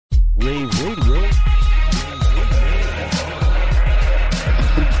Rave Radio.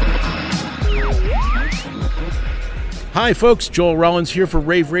 Hi folks, Joel Rollins here for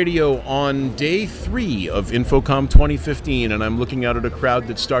Rave Radio on day 3 of InfoComm 2015, and I'm looking out at a crowd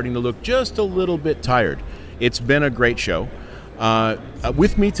that's starting to look just a little bit tired. It's been a great show.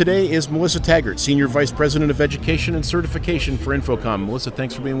 With me today is Melissa Taggart, Senior Vice President of Education and Certification for InfoComm. Melissa,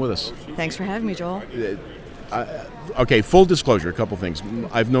 thanks for being with us. Thanks for having me, Joel. Okay, full disclosure, a couple things.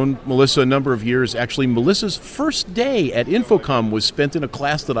 I've known Melissa a number of years. Actually, Melissa's first day at InfoComm was spent in a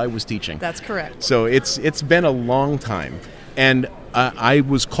class that I was teaching. That's correct. So it's been a long time. And I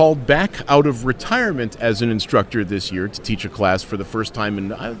was called back out of retirement as an instructor this year to teach a class for the first time in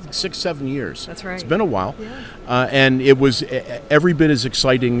 6-7 years. That's right. It's been a while. Yeah. And it was every bit as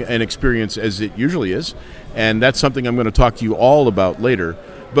exciting an experience as it usually is. And that's something I'm going to talk to you all about later.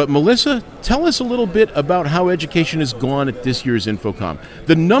 But Melissa, tell us a little bit about how education has gone at this year's InfoComm.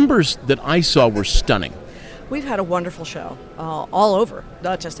 The numbers that I saw were stunning. We've had a wonderful show all over,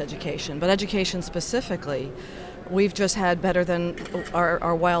 not just education, but education specifically. We've just had better than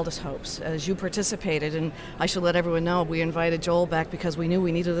our wildest hopes. As you participated, and I should let everyone know, we invited Joel back because we knew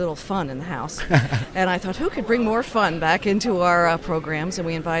we needed a little fun in the house. And I thought, who could bring more fun back into our programs? And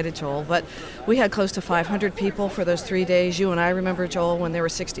we invited Joel. But we had close to 500 people for those 3 days. You and I remember, Joel, when there were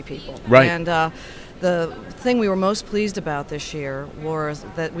 60 people. Right. And the thing we were most pleased about this year was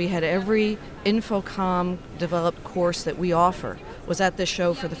that we had every InfoComm developed course that we offer was at this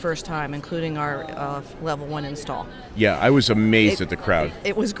show for the first time, including our level 1 install. Yeah, I was amazed at the crowd.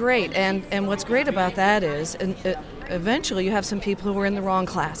 It was great, and what's great about that is eventually you have some people who are in the wrong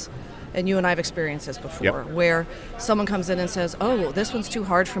class. And you and I have experienced this before, where someone comes in and says, oh, this one's too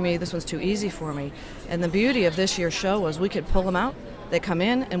hard for me, this one's too easy for me. And the beauty of this year's show was we could pull them out, they come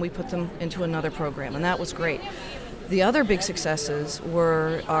in, and we put them into another program, and that was great. The other big successes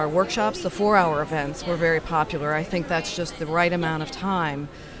were our workshops. The 4-hour events were very popular. I think that's just the right amount of time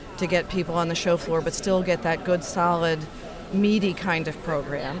to get people on the show floor, but still get that good, solid, meaty kind of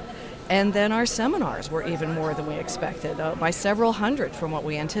program. And then our seminars were even more than we expected, by several hundred from what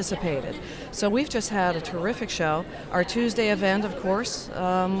we anticipated. So we've just had a terrific show. Our Tuesday event, of course,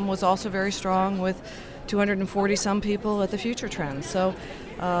 was also very strong with 240 some people at the Future Trends. So,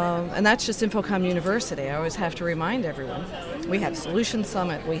 and that's just InfoComm University. I always have to remind everyone. We had Solution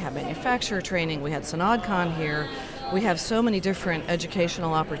Summit, we have manufacturer training, we had SynodCon here. We have so many different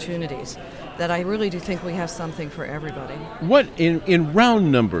educational opportunities that I really do think we have something for everybody. What, in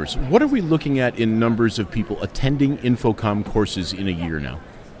round numbers, what are we looking at in numbers of people attending InfoComm courses in a year now?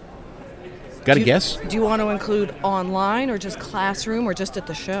 Got a guess? Do you want to include online or just classroom or just at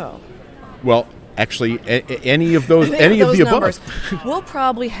the show? Well, actually, any of those, any of the numbers. above. We'll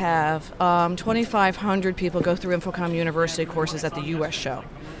probably have 2,500 people go through InfoComm University courses at the U.S. show.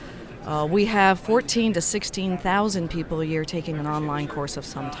 We have 14,000 to 16,000 people a year taking an online course of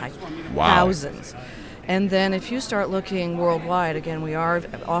some type. Wow. Thousands. And then if you start looking worldwide, again, we are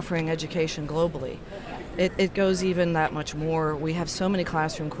offering education globally. It goes even that much more. We have so many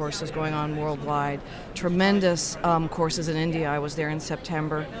classroom courses going on worldwide. Tremendous courses in India. I was there in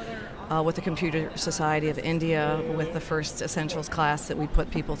September. With the Computer Society of India, with the first Essentials class that we put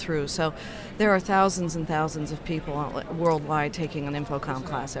people through. So there are thousands and thousands of people worldwide taking an InfoComm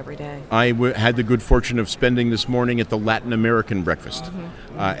class every day. I had the good fortune of spending this morning at the Latin American breakfast.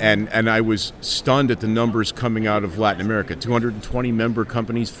 And I was stunned at the numbers coming out of Latin America. 220 member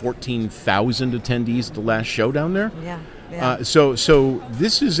companies, 14,000 attendees at the last show down there. Yeah. So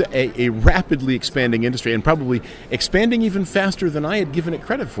this is a rapidly expanding industry, and probably expanding even faster than I had given it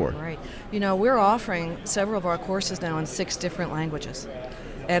credit for. Right. You know, we're offering several of our courses now in 6 different languages.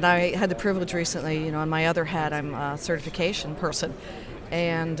 And I had the privilege recently, on my other hat, I'm a certification person.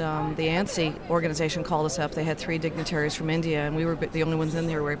 And the ANSI organization called us up. They had 3 dignitaries from India, and we were the only ones in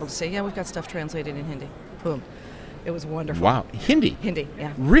there who were able to say, yeah, we've got stuff translated in Hindi. Boom. It was wonderful. Wow, Hindi? Hindi,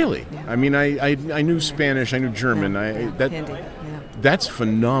 yeah. Really? Yeah. I mean, I knew Spanish, I knew German. Hindi, yeah. That's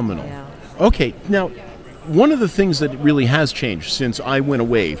phenomenal. Yeah. Okay, now, one of the things that really has changed since I went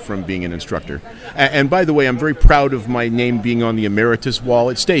away from being an instructor, and by the way, I'm very proud of my name being on the emeritus wall.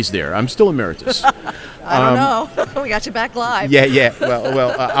 It stays there. I'm still emeritus. I don't know. We got you back live. Yeah.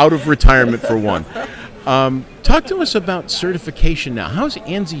 Well, out of retirement for one. Talk to us about certification now. How's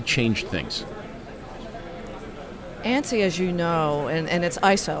ANSI changed things? ANSI, as you know, and it's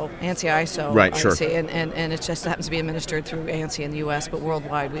ISO, ANSI. Right, sure. And it just happens to be administered through ANSI in the U.S., but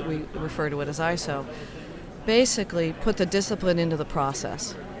worldwide we refer to it as ISO. Basically, put the discipline into the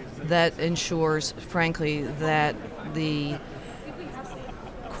process that ensures, frankly, that the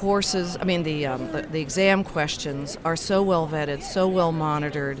courses, the exam questions are so well vetted, so well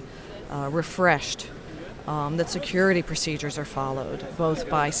monitored, refreshed, that security procedures are followed, both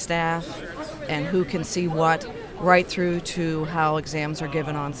by staff and who can see what, right through to how exams are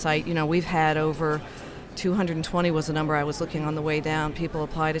given on site. We've had over 220 was the number I was looking on the way down. People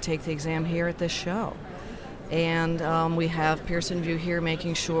apply to take the exam here at this show. And we have Pearson VUE here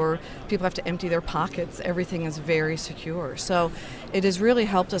making sure people have to empty their pockets. Everything is very secure. So it has really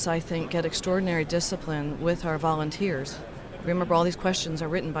helped us, I think, get extraordinary discipline with our volunteers. Remember, all these questions are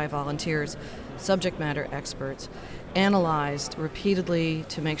written by volunteers, subject matter experts, analyzed repeatedly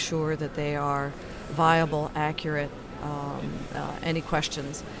to make sure that they are viable, accurate, any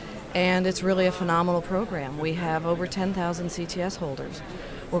questions. And it's really a phenomenal program. We have over 10,000 CTS holders.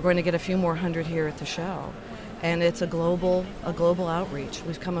 We're going to get a few more hundred here at the show. And it's a global outreach.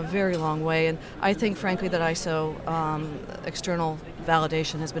 We've come a very long way, and I think, frankly, that ISO external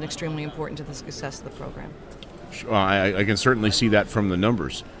validation has been extremely important to the success of the program. I can certainly see that from the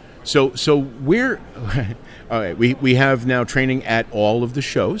numbers. So we're all right, we have now training at all of the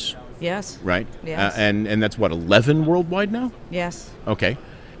shows. Yes. Right. Yes. And that's what, 11 worldwide now? Yes. Okay.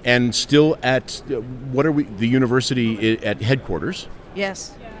 And still at what are we? The university at headquarters.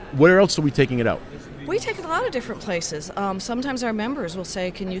 Yes. Where else are we taking it out? We take it a lot of different places. Sometimes our members will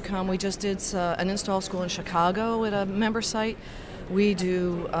say, can you come? We just did an install school in Chicago at a member site. We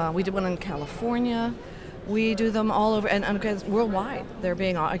did one in California. We do them all over, and worldwide. They're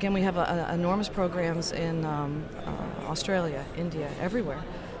being, again, we have enormous programs in Australia, India, everywhere.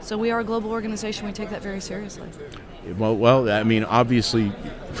 So we are a global organization. We take that very seriously. Well, I mean, obviously,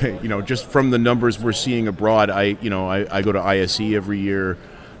 just from the numbers we're seeing abroad, I go to ISE every year.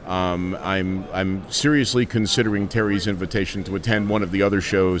 I'm seriously considering Terry's invitation to attend one of the other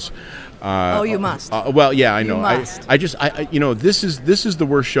shows. You must. Well, yeah, I know. You must. This is the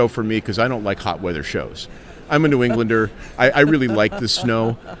worst show for me because I don't like hot weather shows. I'm a New Englander. I really like the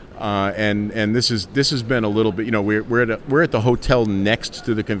snow, and this has been a little bit. We're at the hotel next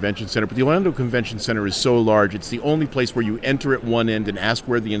to the convention center, but the Orlando Convention Center is so large. It's the only place where you enter at one end and ask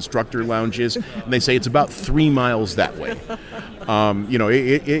where the instructor lounge is, and they say it's about 3 miles that way.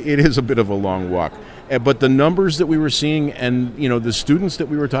 It is a bit of a long walk. But the numbers that we were seeing and the students that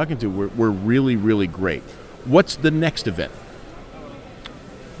we were talking to were really, really great. What's the next event?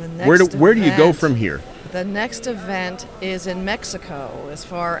 Where do you go from here? The next event is in Mexico as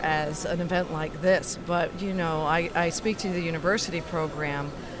far as an event like this. But, I speak to the university program,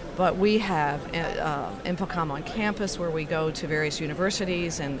 but we have InfoComm on campus where we go to various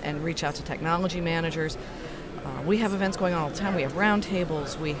universities and reach out to technology managers. We have events going on all the time. We have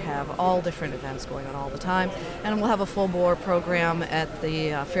roundtables. We have all different events going on all the time. And we'll have a full bore program at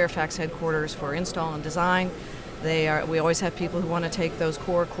the Fairfax headquarters for install and design. We always have people who want to take those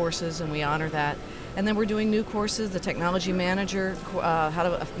core courses, and we honor that. And then we're doing new courses. The technology manager, how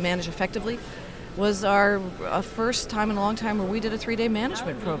to manage effectively, was our first time in a long time where we did a 3-day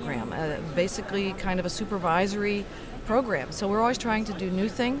management program, basically kind of a supervisory program. So we're always trying to do new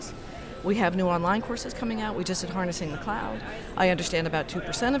things. We have new online courses coming out. We just did Harnessing the Cloud. I understand about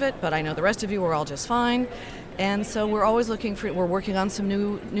 2% of it, but I know the rest of you are all just fine. And so we're always we're working on some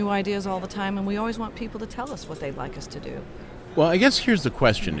new ideas all the time, and we always want people to tell us what they'd like us to do. Well, I guess here's the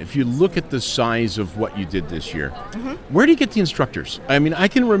question. If you look at the size of what you did this year, where do you get the instructors? I mean, I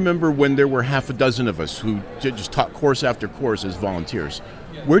can remember when there were half a dozen of us who just taught course after course as volunteers.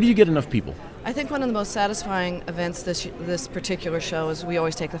 Where do you get enough people? I think one of the most satisfying events this particular show is we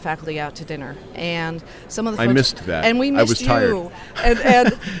always take the faculty out to dinner, and some of the folks, I missed that. And we missed I was you.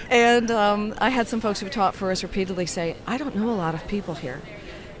 tired. And I had some folks who taught for us repeatedly say, I don't know a lot of people here.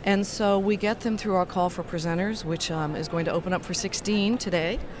 And so we get them through our call for presenters, which is going to open up for 16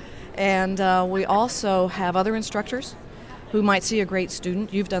 today. And we also have other instructors who might see a great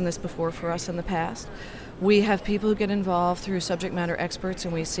student. You've done this before for us in the past. We have people who get involved through subject matter experts,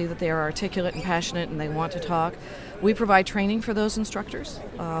 and we see that they are articulate and passionate and they want to talk. We provide training for those instructors.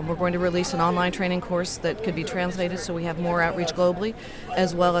 We're going to release an online training course that could be translated so we have more outreach globally,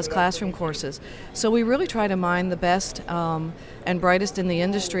 as well as classroom courses. So we really try to mine the best and brightest in the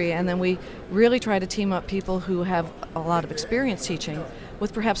industry, and then we really try to team up people who have a lot of experience teaching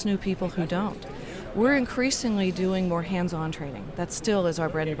with perhaps new people who don't. We're increasingly doing more hands-on training. That still is our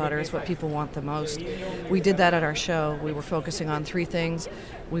bread and butter. It's what people want the most. We did that at our show. We were focusing on 3 things.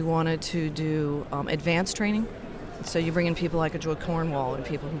 We wanted to do advanced training. So you bring in people like a Joy Cornwall and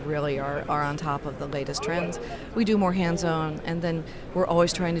people who really are on top of the latest trends. We do more hands-on, and then we're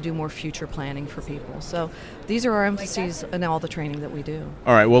always trying to do more future planning for people. So these are our emphases in all the training that we do.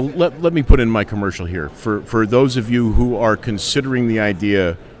 All right, well, let me put in my commercial here. For those of you who are considering the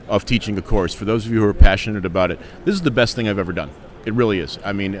idea of teaching a course, for those of you who are passionate about it, this is the best thing I've ever done. It really is.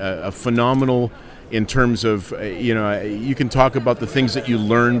 I mean, a phenomenal in terms of, you can talk about the things that you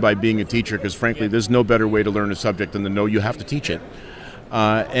learn by being a teacher, because frankly, there's no better way to learn a subject than to know you have to teach it.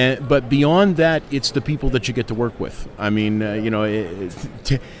 But beyond that, it's the people that you get to work with. I mean,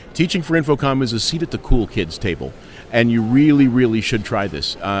 teaching for InfoComm is a seat at the cool kids table. And you really, really should try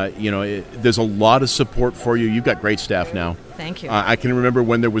this. There's a lot of support for you. You've got great staff now. Thank you. I can remember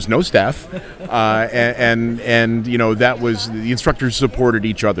when there was no staff, and that was the instructors supported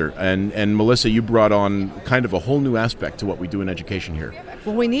each other. And Melissa, you brought on kind of a whole new aspect to what we do in education here.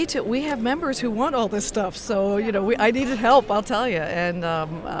 Well, we have members who want all this stuff, so I needed help, I'll tell you, and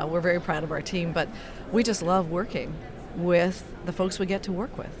we're very proud of our team. But we just love working with the folks we get to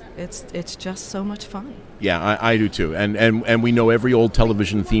work with. It's just so much fun. Yeah, I do too, and we know every old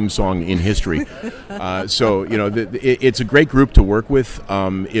television theme song in history. So it's a great group to work with.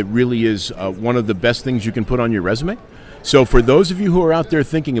 It really is one of the best things you can put on your resume. So for those of you who are out there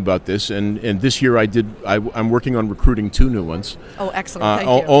thinking about this, and this year I'm working on recruiting 2 new ones. Oh, excellent!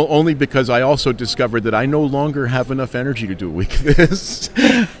 Thank you. Only because I also discovered that I no longer have enough energy to do a week of this.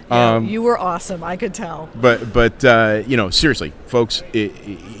 Yeah, you were awesome. I could tell. But seriously, folks,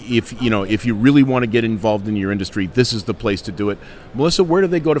 if you really want to get involved in your industry, this is the place to do it. Melissa, where do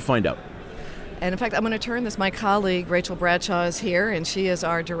they go to find out? And in fact, I'm going to turn this. My colleague, Rachel Bradshaw, is here, and she is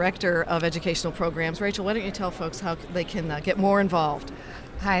our Director of Educational Programs. Rachel, why don't you tell folks how they can get more involved?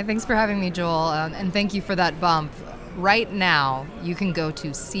 Hi, thanks for having me, Joel, and thank you for that bump. Right now, you can go to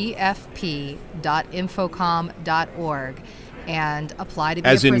cfp.infocom.org and apply to be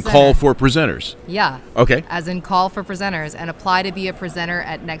a presenter. As in call for presenters? Yeah. Okay. As in call for presenters and apply to be a presenter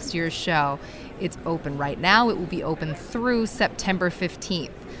at next year's show. It's open right now. It will be open through September 15th.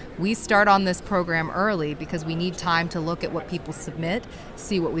 We start on this program early because we need time to look at what people submit,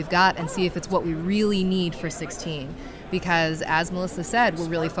 see what we've got, and see if it's what we really need for 16. Because as Melissa said, we're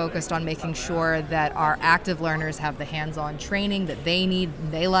really focused on making sure that our active learners have the hands-on training that they need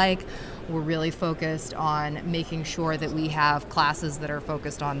and they like. We're really focused on making sure that we have classes that are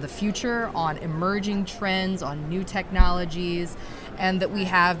focused on the future, on emerging trends, on new technologies, and that we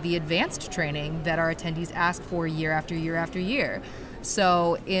have the advanced training that our attendees ask for year after year after year.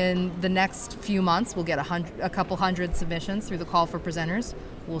 So in the next few months, we'll get a couple hundred submissions through the call for presenters.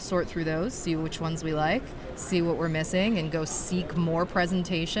 We'll sort through those, see which ones we like, see what we're missing, and go seek more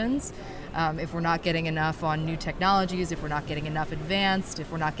presentations. If we're not getting enough on new technologies, if we're not getting enough advanced,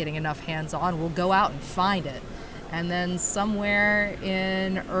 if we're not getting enough hands-on, we'll go out and find it. And then somewhere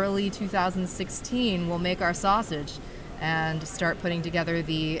in early 2016, we'll make our sausage and start putting together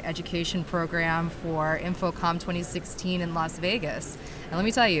the education program for InfoComm 2016 in Las Vegas. And let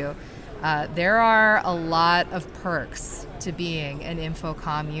me tell you, there are a lot of perks to being an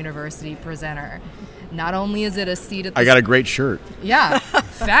InfoComm University presenter. Not only is it a seat at the... I got a great shirt. Yeah,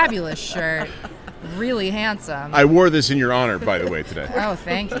 fabulous shirt. Really handsome. I wore this in your honor, by the way, today. Oh,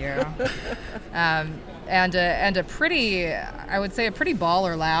 thank you. And a pretty, I would say a pretty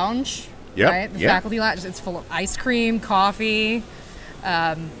baller lounge. Yep, right? The faculty lounge, it's full of ice cream, coffee,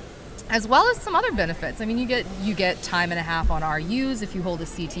 as well as some other benefits. I mean, you get time and a half on RUs if you hold a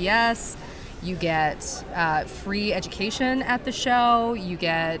CTS. You get free education at the show. You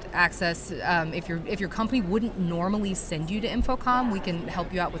get access if your company wouldn't normally send you to InfoComm, we can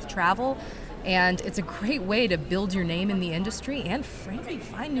help you out with travel. And it's a great way to build your name in the industry and, frankly,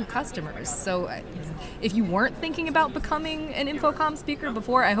 find new customers. So if you weren't thinking about becoming an InfoComm speaker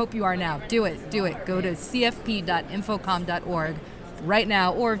before, I hope you are now. Do it. Go to cfp.infocom.org right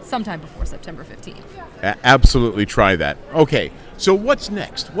now or sometime before September 15th. Absolutely try that. Okay, so what's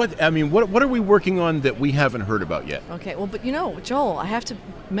next? What are we working on that we haven't heard about yet? Okay, well, but Joel, I have to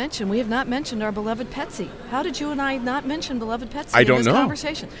mention, we have not mentioned our beloved Petsy. How did you and I not mention beloved Petsy in this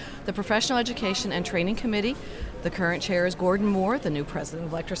conversation? The Professional Education and Training Committee, the current chair is Gordon Moore, the new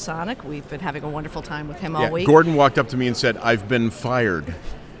president of Electrosonic. We've been having a wonderful time with him all week. Gordon walked up to me and said, "I've been fired."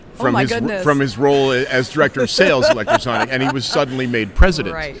 From his role as director of sales at Electrosonic, and he was suddenly made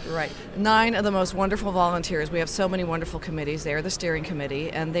president. Right. 9 of the most wonderful volunteers. We have so many wonderful committees. They are the steering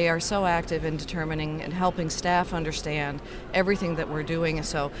committee, and they are so active in determining and helping staff understand everything that we're doing.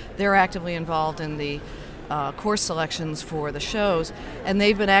 So they're actively involved in the course selections for the shows, and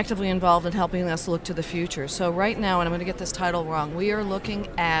they've been actively involved in helping us look to the future. So right now, and I'm going to get this title wrong, we are looking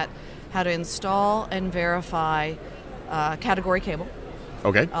at how to install and verify category cable.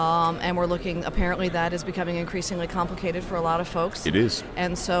 Okay. And we're looking, apparently that is becoming increasingly complicated for a lot of folks. It is.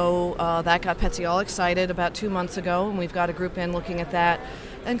 And so that got Petsy all excited about 2 months ago, and we've got a group in looking at that.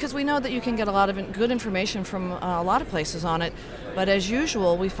 And because we know that you can get a lot of good information from a lot of places on it, but as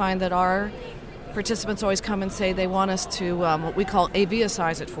usual, we find that our participants always come and say they want us to what we call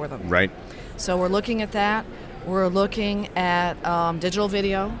AV-size it for them. Right. So we're looking at that. We're looking at digital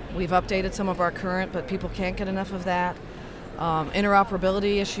video. We've updated some of our current, but people can't get enough of that.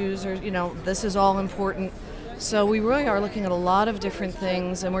 Interoperability issues are, this is all important. So we really are looking at a lot of different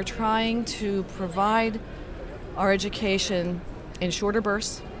things, and we're trying to provide our education in shorter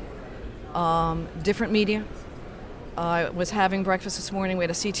bursts, different media. I was having breakfast this morning. We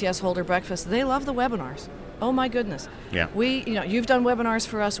had a CTS holder breakfast. They love the webinars. Oh my goodness. Yeah. You've done webinars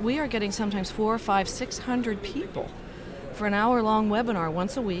for us. We are getting sometimes 400, 500, 600 people for an hour-long webinar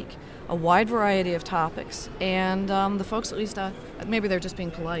once a week, a wide variety of topics. And the folks, at least, maybe they're just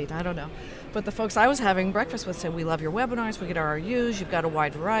being polite, I don't know. But the folks I was having breakfast with said, we love your webinars, we get our RUs, you've got a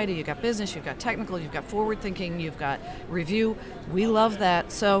wide variety, you've got business, you've got technical, you've got forward-thinking, you've got review. We love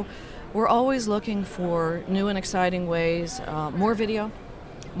that. So we're always looking for new and exciting ways, more video,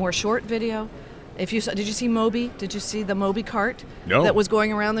 more short video. Did you see Moby? Did you see the Moby cart? No. That was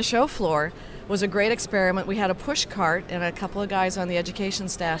going around the show floor? It was a great experiment. We had a push cart, and a couple of guys on the education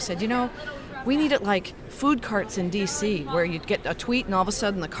staff said, we need it like food carts in D.C., where you get a tweet and all of a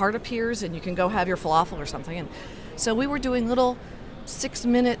sudden the cart appears and you can go have your falafel or something. And so we were doing little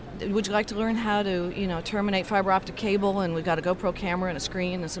 6-minute, would you like to learn how to, terminate fiber optic cable? And we've got a GoPro camera and a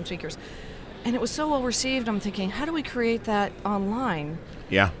screen and some speakers. And it was so well received, I'm thinking, how do we create that online?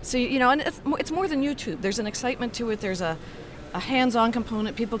 Yeah. So, and it's more than YouTube. There's an excitement to it. There's a hands-on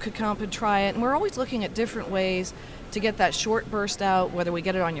component. People could come up and try it. And we're always looking at different ways to get that short burst out, whether we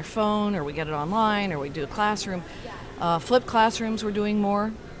get it on your phone or we get it online or we do a classroom. Flipped classrooms we're doing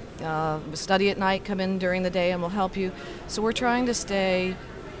more. Study at night, come in during the day and we'll help you. So we're trying to stay,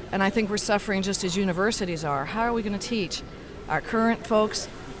 and I think we're suffering just as universities are. How are we going to teach our current folks,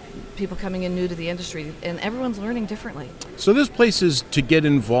 people coming in new to the industry, and everyone's learning differently. So this place is to get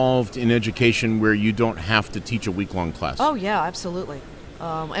involved in education where you don't have to teach a week-long class. Oh, yeah, absolutely.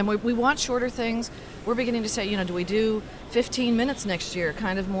 And we want shorter things. We're beginning to say, do we do 15 minutes next year,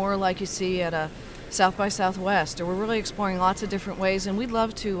 kind of more like you see at a South by Southwest, or we're really exploring lots of different ways, and we'd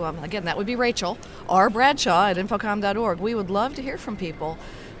love to, again, that would be Rachel, R. Bradshaw at InfoComm.org. We would love to hear from people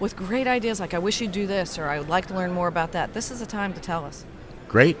with great ideas like, I wish you'd do this, or I would like to learn more about that. This is the time to tell us.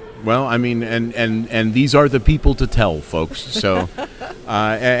 Great. Well, I mean, and these are the people to tell, folks. So,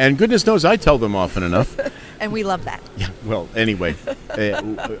 and goodness knows I tell them often enough. And we love that. Yeah. Well, anyway,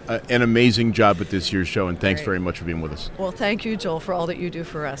 an amazing job at this year's show, and thanks very much for being with us. Well, thank you, Joel, for all that you do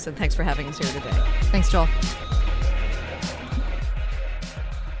for us, and thanks for having us here today. Thanks, Joel.